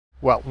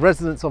Well,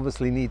 residents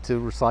obviously need to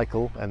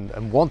recycle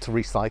and want to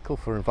recycle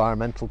for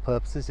environmental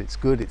purposes. It's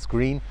good, it's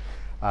green,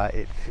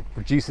 it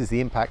reduces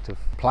the impact of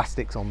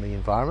plastics on the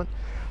environment.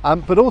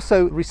 But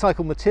also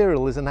recycled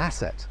material is an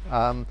asset.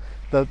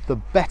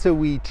 The better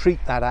we treat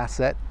that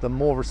asset, the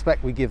more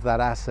respect we give that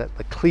asset,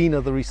 the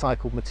cleaner the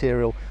recycled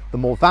material, the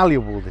more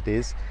valuable it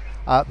is.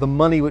 The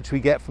money which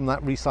we get from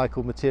that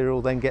recycled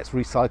material then gets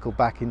recycled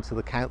back into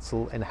the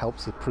council and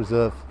helps to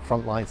preserve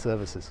frontline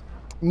services.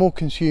 More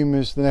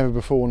consumers than ever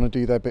before want to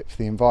do their bit for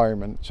the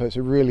environment, so it's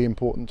a really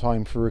important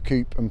time for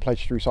Recoup and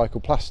Pledge to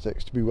Recycle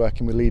Plastics to be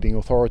working with leading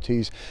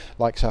authorities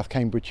like South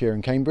Cambridgeshire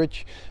and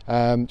Cambridge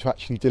to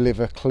actually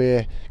deliver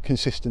clear,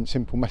 consistent,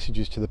 simple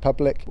messages to the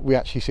public. We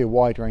actually see a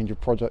wide range of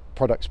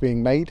products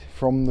being made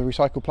from the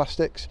recycled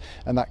plastics,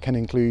 and that can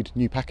include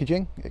new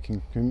packaging, it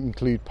can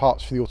include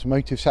parts for the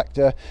automotive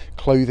sector,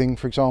 clothing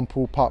for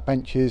example, park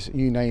benches,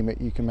 you name it,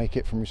 you can make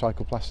it from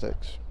recycled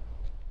plastics.